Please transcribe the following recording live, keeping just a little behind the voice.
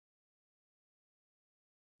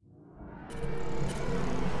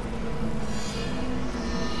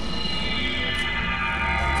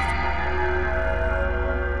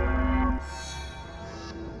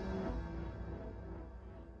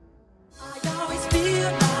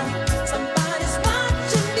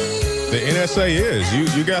The NSA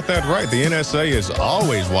is. You got that right. The NSA is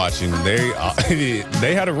always watching.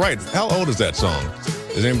 They had it right. How old is that song?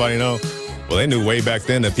 Does anybody know? Well, they knew way back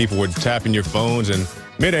then that people were tapping your phones in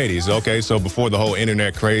mid-'80s. Okay, so before the whole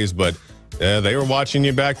internet craze, but they were watching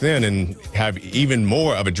you back then and have even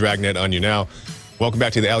more of a dragnet on you now. Welcome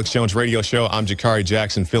back to the Alex Jones Radio Show. I'm Jakari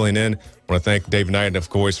Jackson filling in. I want to thank David Knight, of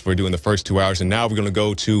course, for doing the first 2 hours. And now we're going to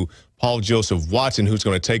go to Paul Joseph Watson, who's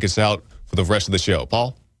going to take us out for the rest of the show.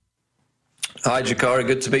 Paul? Hi, Jakari.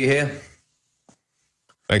 Good to be here.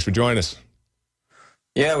 Thanks for joining us.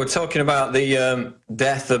 Yeah, we're talking about the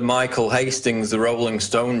death of Michael Hastings, the Rolling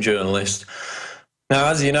Stone journalist. Now,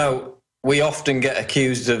 as you know, we often get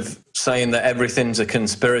accused of saying that everything's a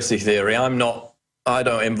conspiracy theory. I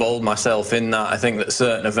don't involve myself in that. I think that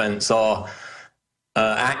certain events are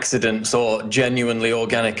accidents or genuinely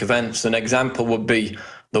organic events. An example would be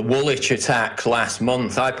the Woolwich attack last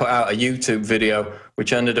month. I put out a YouTube video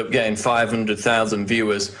which ended up getting 500,000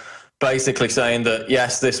 viewers, basically saying that,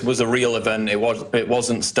 yes, this was a real event. It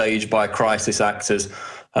wasn't staged by crisis actors.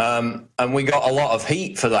 And we got a lot of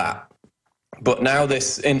heat for that. But now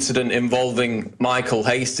this incident involving Michael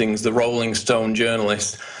Hastings, the Rolling Stone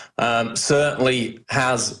journalist, certainly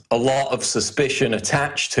has a lot of suspicion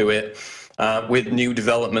attached to it with new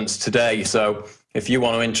developments today. So if you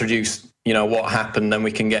want to introduce, what happened, then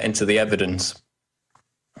we can get into the evidence.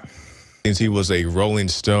 Since he was a Rolling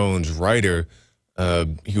Stones writer,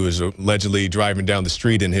 he was allegedly driving down the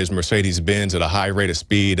street in his Mercedes-Benz at a high rate of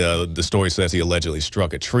speed. The story says he allegedly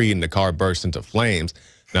struck a tree and the car burst into flames.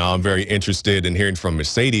 Now, I'm very interested in hearing from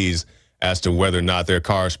Mercedes as to whether or not their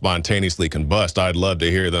car spontaneously combust. I'd love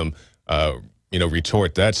to hear them,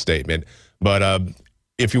 retort that statement. But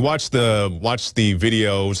if you watch the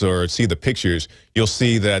videos or see the pictures, you'll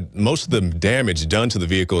see that most of the damage done to the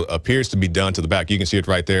vehicle appears to be done to the back. You can see it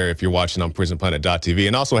right there if you're watching on PrisonPlanet.tv,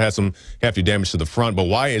 and also has some hefty damage to the front. But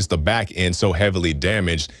why is the back end so heavily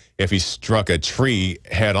damaged if he struck a tree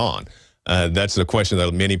head on? That's a question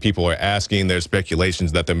that many people are asking. There's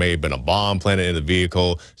speculations that there may have been a bomb planted in the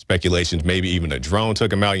vehicle, speculations maybe even a drone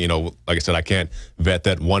took him out. Like I said, I can't vet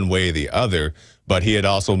that one way or the other, but he had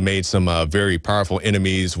also made some very powerful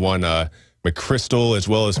enemies. One, McChrystal, as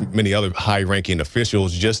well as many other high-ranking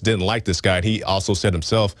officials, just didn't like this guy. He also said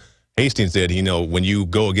himself, Hastings said, when you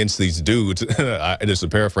go against these dudes, just a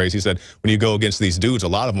paraphrase, he said, when you go against these dudes, a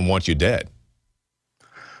lot of them want you dead.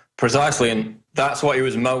 Precisely, and that's what he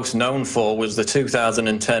was most known for, was the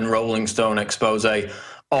 2010 Rolling Stone expose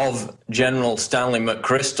of General Stanley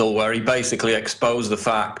McChrystal, where he basically exposed the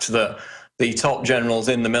fact that the top generals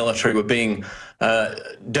in the military were being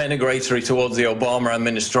denigratory towards the Obama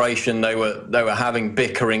administration. They were having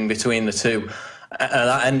bickering between the two. And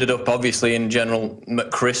that ended up, obviously, in General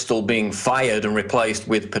McChrystal being fired and replaced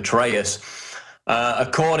with Petraeus.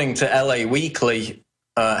 According to LA Weekly,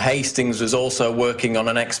 Hastings was also working on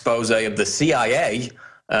an expose of the CIA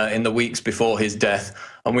in the weeks before his death.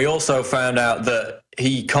 And we also found out that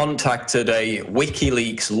he contacted a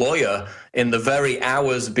WikiLeaks lawyer in the very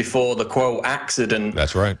hours before the, quote, accident.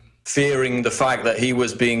 That's right. Fearing the fact that he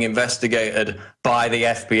was being investigated by the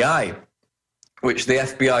FBI, which the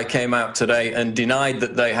FBI came out today and denied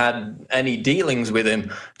that they had any dealings with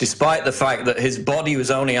him, despite the fact that his body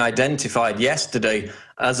was only identified yesterday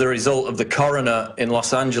as a result of the coroner in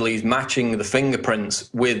Los Angeles matching the fingerprints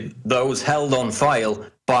with those held on file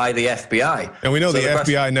by the FBI. And we know the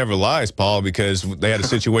FBI never lies, Paul, because they had a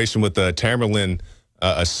situation with the Tamerlan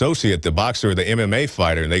associate, the boxer, the MMA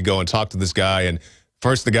fighter, and they go and talk to this guy, and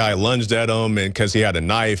first the guy lunged at him because he had a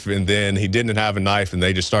knife, and then he didn't have a knife, and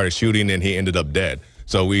they just started shooting, and he ended up dead.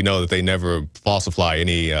 So we know that they never falsify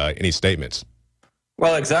any statements.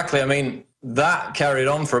 Well, exactly. I mean, that carried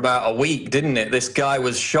on for about a week, didn't it? This guy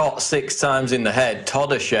was shot 6 times in the head,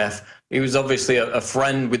 Todashev. He was obviously a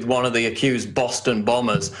friend with one of the accused Boston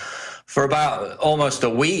bombers. For about almost a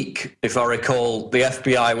week, if I recall, the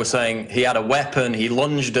FBI was saying he had a weapon, he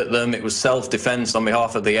lunged at them, it was self-defense on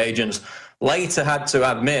behalf of the agents. Later had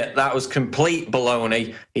to admit that was complete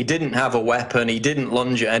baloney. He didn't have a weapon, he didn't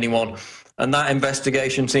lunge at anyone. And that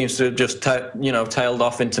investigation seems to have just, tailed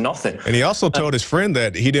off into nothing. And he also told his friend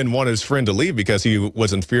that he didn't want his friend to leave because he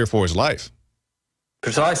was in fear for his life.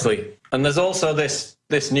 Precisely. And there's also this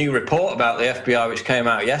new report about the FBI which came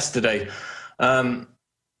out yesterday.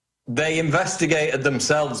 They investigated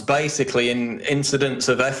themselves basically in incidents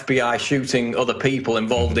of FBI shooting other people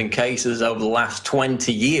involved in cases over the last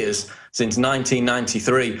 20 years, since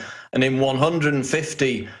 1993. And in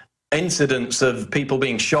 150 incidents of people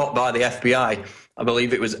being shot by the FBI, I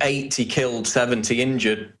believe it was 80 killed, 70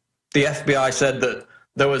 injured. The FBI said that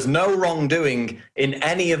There was no wrongdoing in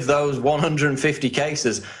any of those 150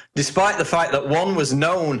 cases, despite the fact that one was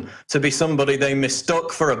known to be somebody they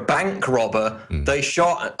mistook for a bank robber. They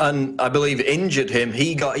shot and I believe injured him.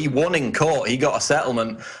 He won in court. He got a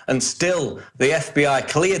settlement, and still the FBI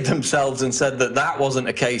cleared themselves and said that that wasn't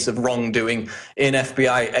a case of wrongdoing in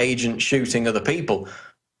FBI agents shooting other people.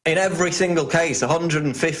 In every single case,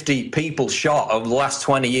 150 people shot over the last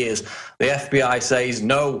 20 years, the FBI says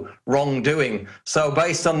no wrongdoing. So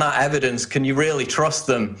based on that evidence, can you really trust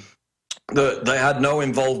them that they had no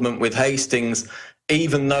involvement with Hastings,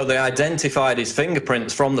 even though they identified his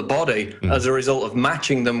fingerprints from the body as a result of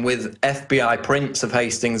matching them with FBI prints of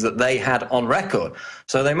Hastings that they had on record?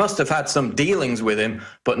 So they must have had some dealings with him,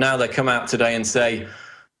 but now they come out today and say,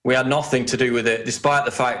 we had nothing to do with it, despite the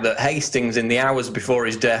fact that Hastings, in the hours before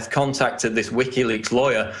his death, contacted this WikiLeaks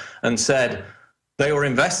lawyer and said they were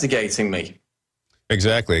investigating me.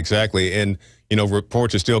 Exactly, exactly. And, you know,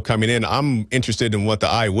 reports are still coming in. I'm interested in what the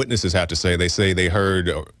eyewitnesses have to say. They say they heard,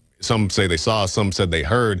 some say they saw, some said they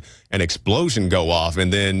heard an explosion go off,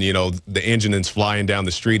 and then, you know, the engine is flying down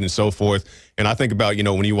the street and so forth. And I think about, you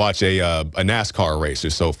know, when you watch a NASCAR race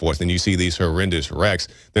or so forth, and you see these horrendous wrecks,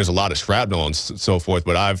 there's a lot of shrapnel and so forth,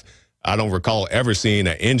 but I don't recall ever seeing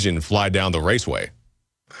an engine fly down the raceway.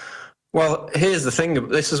 Well, here's the thing.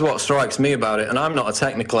 This is what strikes me about it, and I'm not a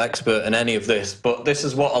technical expert in any of this, but this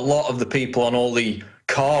is what a lot of the people on all the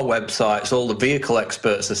car websites, all the vehicle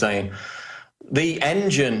experts are saying. The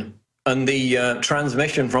engine and the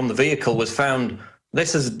transmission from the vehicle was found,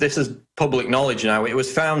 this is public knowledge now, it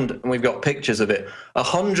was found, and we've got pictures of it,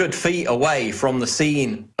 100 feet away from the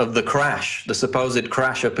scene of the crash, the supposed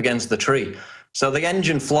crash up against the tree. So the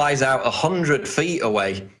engine flies out 100 feet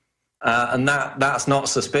away, and that's not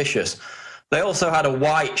suspicious. They also had a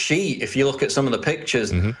white sheet. If you look at some of the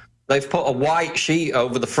pictures, they've put a white sheet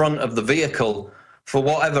over the front of the vehicle. For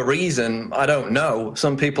whatever reason, I don't know.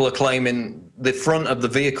 Some people are claiming the front of the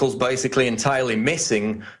vehicle's basically entirely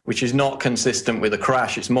missing, which is not consistent with a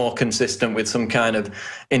crash. It's more consistent with some kind of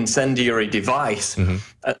incendiary device.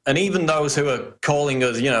 And even those who are calling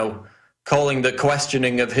us, you know, calling the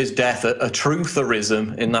questioning of his death a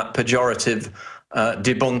trutherism, in that pejorative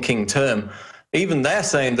debunking term, even they're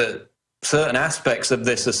saying that certain aspects of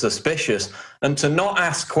this are suspicious, and to not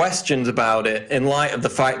ask questions about it in light of the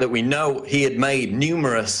fact that we know he had made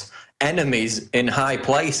numerous enemies in high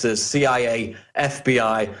places, CIA,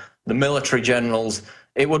 FBI, the military generals,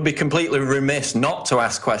 it would be completely remiss not to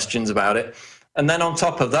ask questions about it. And then on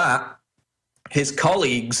top of that, his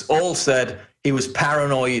colleagues all said he was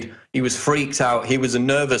paranoid, he was freaked out, he was a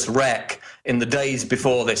nervous wreck in the days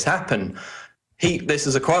before this happened. This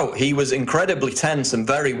is a quote, he was incredibly tense and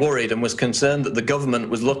very worried and was concerned that the government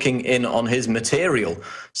was looking in on his material,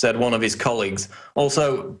 said one of his colleagues.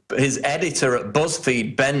 Also, his editor at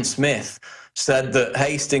BuzzFeed, Ben Smith, said that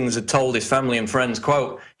Hastings had told his family and friends,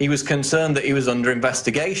 quote, he was concerned that he was under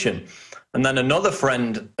investigation. And then another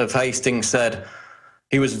friend of Hastings said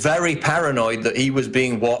he was very paranoid that he was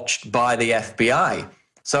being watched by the FBI.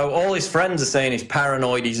 So all his friends are saying he's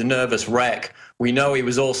paranoid, he's a nervous wreck. We know he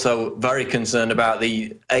was also very concerned about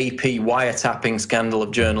the AP wiretapping scandal of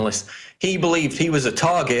journalists. He believed he was a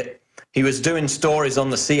target. He was doing stories on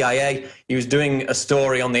the CIA. He was doing a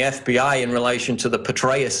story on the FBI in relation to the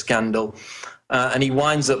Petraeus scandal. And he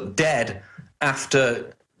winds up dead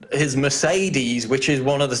after his Mercedes, which is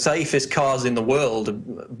one of the safest cars in the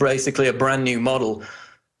world, basically a brand new model,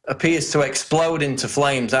 appears to explode into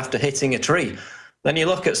flames after hitting a tree. Then you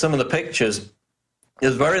look at some of the pictures,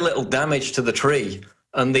 there's very little damage to the tree,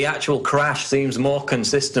 and the actual crash seems more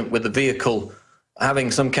consistent with the vehicle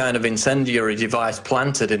having some kind of incendiary device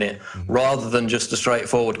planted in it rather than just a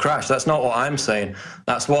straightforward crash. That's not what I'm saying.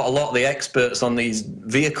 That's what a lot of the experts on these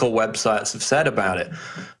vehicle websites have said about it.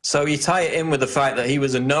 So you tie it in with the fact that he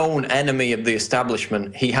was a known enemy of the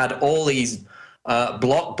establishment. He had all these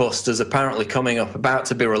blockbusters apparently coming up, about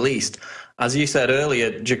to be released. As you said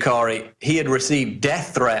earlier, Jakari, he had received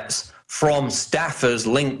death threats from staffers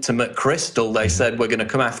linked to McChrystal. They said, we're going to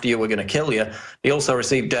come after you, we're going to kill you. He also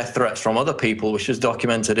received death threats from other people, which is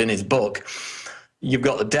documented in his book. You've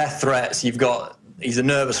got the death threats, you've got, he's a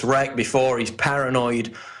nervous wreck before, he's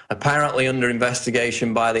paranoid, apparently under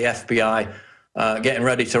investigation by the FBI, getting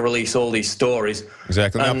ready to release all these stories.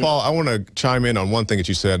 Exactly. Now, Paul, I want to chime in on one thing that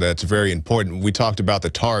you said that's very important. We talked about the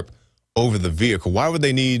tarp over the vehicle. Why would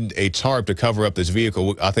they need a tarp to cover up this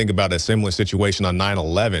vehicle? I think about a similar situation on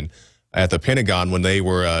 9/11 at the Pentagon when they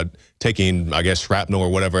were taking, I guess, shrapnel or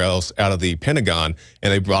whatever else out of the Pentagon,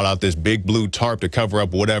 and they brought out this big blue tarp to cover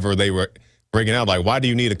up whatever they were bringing out. Like, why do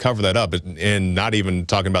you need to cover that up? And not even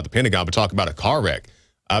talking about the Pentagon, but talking about a car wreck.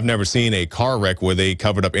 I've never seen a car wreck where they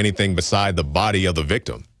covered up anything beside the body of the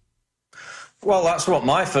victim. Well, that's what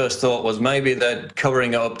my first thought was. Maybe they're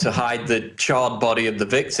covering it up to hide the charred body of the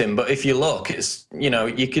victim. But if you look, it's, you know,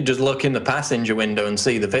 you could just look in the passenger window and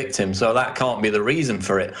see the victim. So that can't be the reason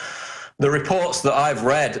for it. The reports that I've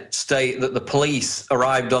read state that the police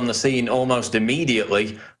arrived on the scene almost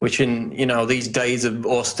immediately, which in, you know, these days of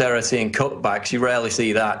austerity and cutbacks, you rarely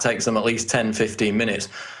see that. It takes them at least 10, 15 minutes.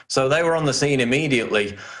 So they were on the scene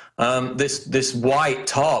immediately. This white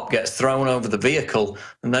tarp gets thrown over the vehicle,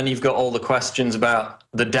 and then you've got all the questions about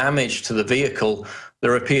the damage to the vehicle.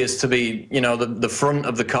 There appears to be, you know, the front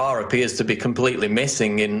of the car appears to be completely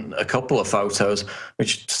missing in a couple of photos,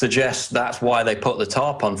 which suggests that's why they put the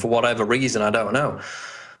tarp on for whatever reason, I don't know.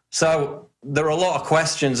 So there are a lot of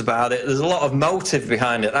questions about it. There's a lot of motive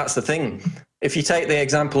behind it. That's the thing. If you take the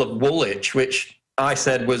example of Woolwich, which I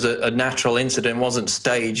said was a natural incident, wasn't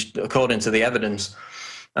staged according to the evidence,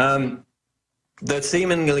 there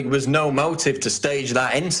seemingly was no motive to stage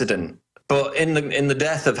that incident. But in the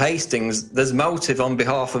death of Hastings, there's motive on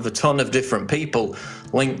behalf of a ton of different people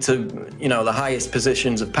linked to, you know, the highest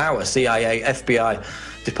positions of power: CIA, FBI,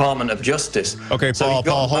 Department of Justice. Okay,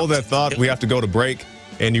 Paul, hold that thought. We have to go to break.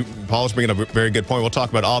 And Paul's bringing up a very good point. We'll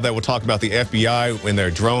talk about all that. We'll talk about the FBI and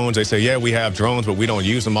their drones. They say, yeah, we have drones, but we don't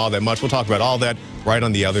use them all that much. We'll talk about all that right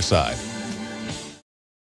on the other side.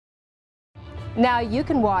 Now you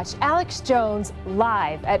can watch Alex Jones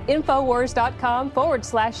live at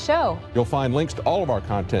Infowars.com/show. You'll find links to all of our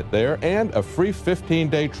content there and a free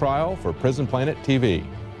 15-day trial for Prison Planet TV.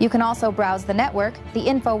 You can also browse the network, the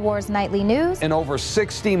Infowars Nightly News, and over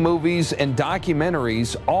 60 movies and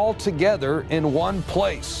documentaries all together in one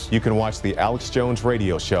place. You can watch the Alex Jones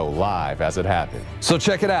radio show live as it happened. So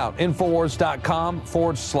check it out,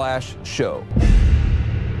 Infowars.com/show.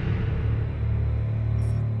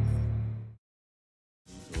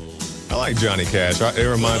 I like Johnny Cash. It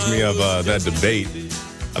reminds me of that debate.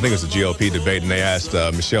 I think it was a GOP debate, and they asked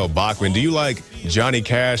Michelle Bachmann, do you like Johnny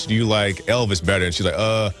Cash? Do you like Elvis better? And she's like,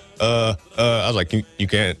 I was like, you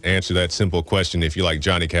can't answer that simple question if you like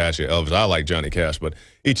Johnny Cash or Elvis. I like Johnny Cash, but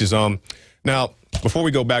each his own. Now, before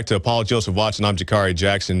we go back to Paul Joseph Watson, I'm Jakari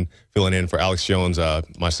Jackson, filling in for Alex Jones.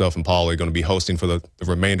 Myself and Paul are going to be hosting for the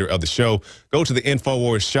remainder of the show. Go to the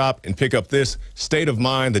InfoWars shop and pick up this State of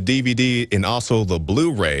Mind, the DVD, and also the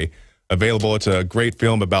Blu-ray. Available. It's a great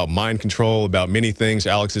film about mind control, about many things.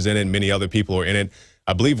 Alex is in it, and many other people are in it.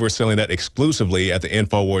 I believe we're selling that exclusively at the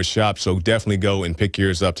InfoWars shop, so definitely go and pick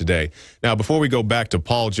yours up today. Now, before we go back to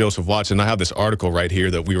Paul Joseph Watson, I have this article right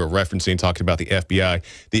here that we were referencing, talking about the FBI.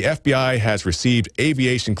 The FBI has received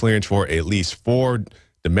aviation clearance for at least 4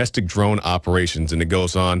 domestic drone operations, and it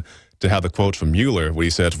goes on to have the quote from Mueller, where he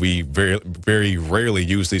says, we very, very rarely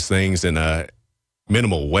use these things in a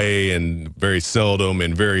minimal way, and very seldom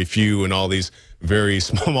and very few, and all these very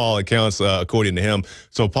small accounts, according to him.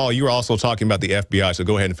 So, Paul, you were also talking about the FBI, so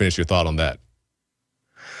go ahead and finish your thought on that.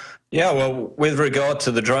 Yeah, well, with regard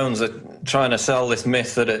to the drones, they're trying to sell this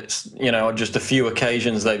myth that it's, you know, just a few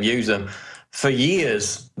occasions they've used them. For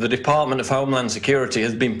years, the Department of Homeland Security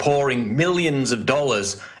has been pouring millions of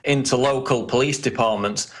dollars into local police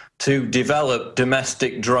departments to develop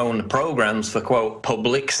domestic drone programs for, quote,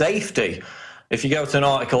 public safety. If you go to an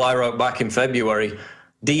article I wrote back in February,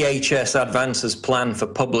 DHS advances plan for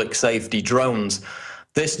public safety drones.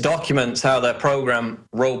 This documents how their program,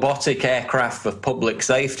 Robotic Aircraft for Public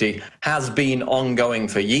Safety, has been ongoing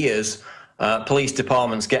for years. Police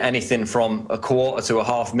departments get anything from $250,000 to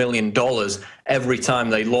 $500,000 every time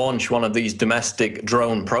they launch one of these domestic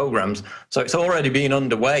drone programs. So it's already been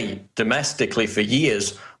underway domestically for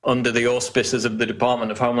years under the auspices of the Department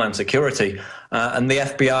of Homeland Security, and the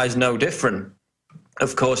FBI is no different.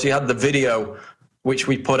 Of course, you had the video which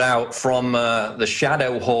we put out from the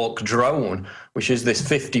Shadow Hawk drone, which is this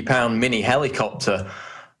 50-pound mini helicopter,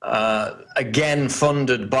 again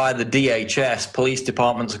funded by the DHS. Police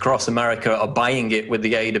departments across America are buying it with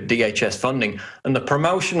the aid of DHS funding. And the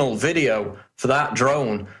promotional video for that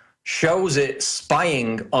drone shows it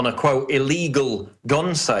spying on a, quote, illegal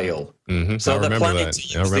gun sale. So they're planning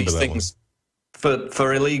to use these things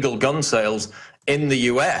for illegal gun sales in the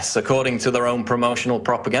US, according to their own promotional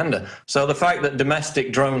propaganda. So the fact that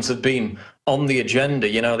domestic drones have been on the agenda,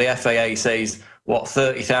 you know, the FAA says, what,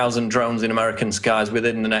 30,000 drones in American skies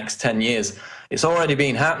within the next 10 years. It's already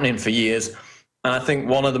been happening for years. And I think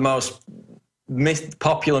one of the most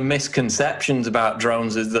popular misconceptions about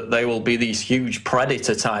drones is that they will be these huge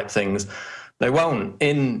predator type things. They won't.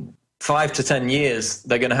 In 5 to 10 years,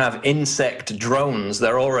 they're going to have insect drones.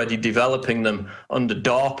 They're already developing them under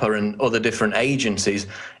DARPA and other different agencies.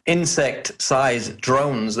 Insect-sized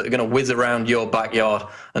drones that are going to whiz around your backyard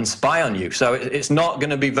and spy on you. So it's not going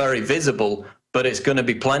to be very visible, but it's going to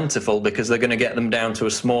be plentiful because they're going to get them down to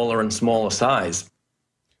a smaller and smaller size.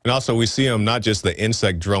 And also we see them, not just the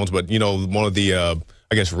insect drones, but, you know, one of the,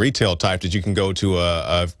 I guess, retail types that you can go to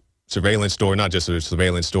a surveillance store, not just a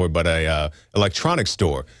surveillance store, but a electronics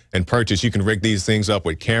store and purchase. You can rig these things up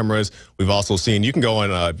with cameras. We've also seen, you can go on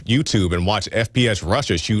YouTube and watch FPS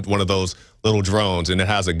Russia shoot one of those little drones, and it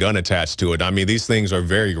has a gun attached to it. I mean, these things are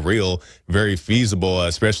very real, very feasible,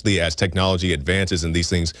 especially as technology advances and these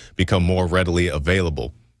things become more readily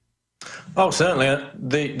available. Oh, certainly.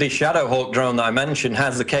 The Shadowhawk drone that I mentioned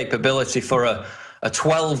has the capability for a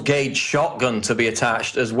 12-gauge shotgun to be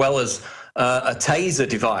attached, as well as a taser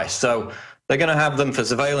device. So they're going to have them for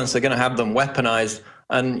surveillance. They're going to have them weaponized.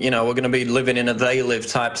 And, you know, we're going to be living in a they live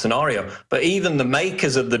type scenario. But even the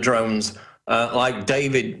makers of the drones, like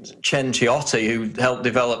David Cenciotti, who helped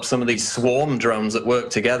develop some of these swarm drones that work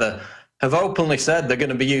together, have openly said they're going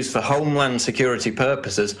to be used for homeland security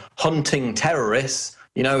purposes, hunting terrorists.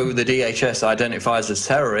 You know who the DHS identifies as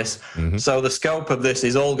terrorists. Mm-hmm. So the scope of this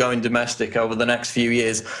is all going domestic over the next few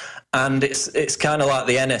years. And it's kind of like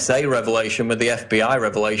the NSA revelation with the FBI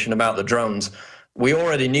revelation about the drones. We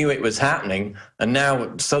already knew it was happening, and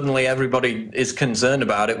now suddenly everybody is concerned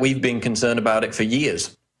about it. We've been concerned about it for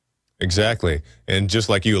years. Exactly. And just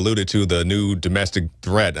like you alluded to, the new domestic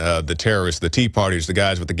threat, the terrorists, the Tea Parties, the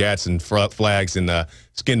guys with the gats and flags and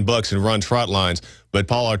skin bucks and run trot lines. But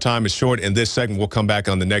Paul, our time is short. In this segment, we'll come back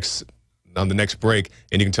on the next break,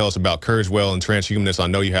 and you can tell us about Kurzweil and transhumanists. I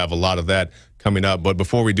know you have a lot of that coming up. But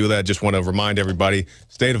before we do that, just want to remind everybody,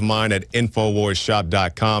 State of Mind at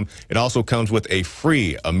InfoWarsShop.com. It also comes with a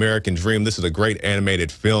free American Dream. This is a great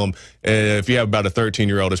animated film. If you have about a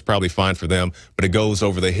 13-year-old, it's probably fine for them. But it goes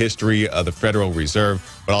over the history of the Federal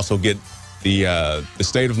Reserve, but also get the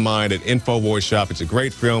State of Mind at InfoWars Shop. It's a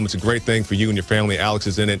great film. It's a great thing for you and your family. Alex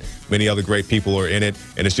is in it. Many other great people are in it.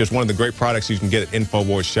 And it's just one of the great products you can get at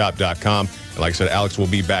InfoWarsShop.com. And like I said, Alex will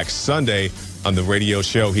be back Sunday on the radio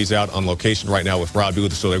show. He's out on location right now with Rob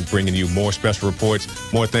Booth, so they're bringing you more special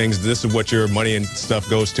reports, more things. This is what your money and stuff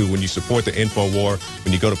goes to when you support the InfoWar,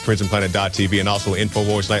 when you go to prisonplanet.tv, and also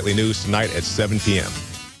InfoWars Nightly News tonight at 7 p.m.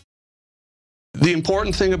 The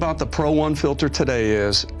important thing about the Pro One filter today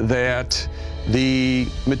is that the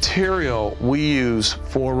material we use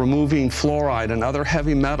for removing fluoride and other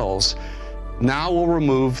heavy metals now will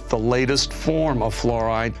remove the latest form of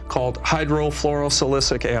fluoride called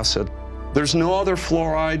hydrofluorosilicic acid. There's no other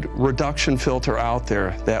fluoride reduction filter out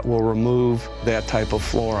there that will remove that type of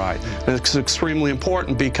fluoride. And it's extremely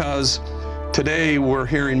important because today we're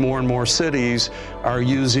hearing more and more cities are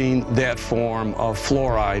using that form of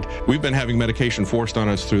fluoride. We've been having medication forced on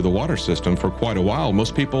us through the water system for quite a while.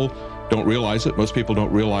 Most people don't realize it. Most people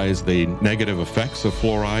don't realize the negative effects of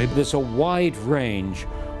fluoride. There's a wide range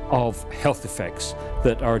of health effects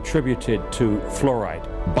that are attributed to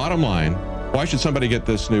fluoride. Bottom line, why should somebody get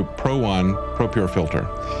this new Pro One ProPure filter?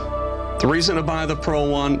 The reason to buy the Pro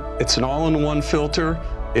One, it's an all-in-one filter.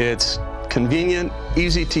 It's convenient,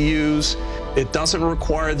 easy to use. It doesn't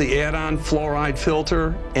require the add-on fluoride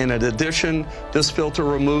filter. And in addition, this filter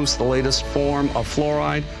removes the latest form of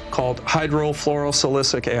fluoride called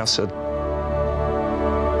hydrofluorosilicic acid.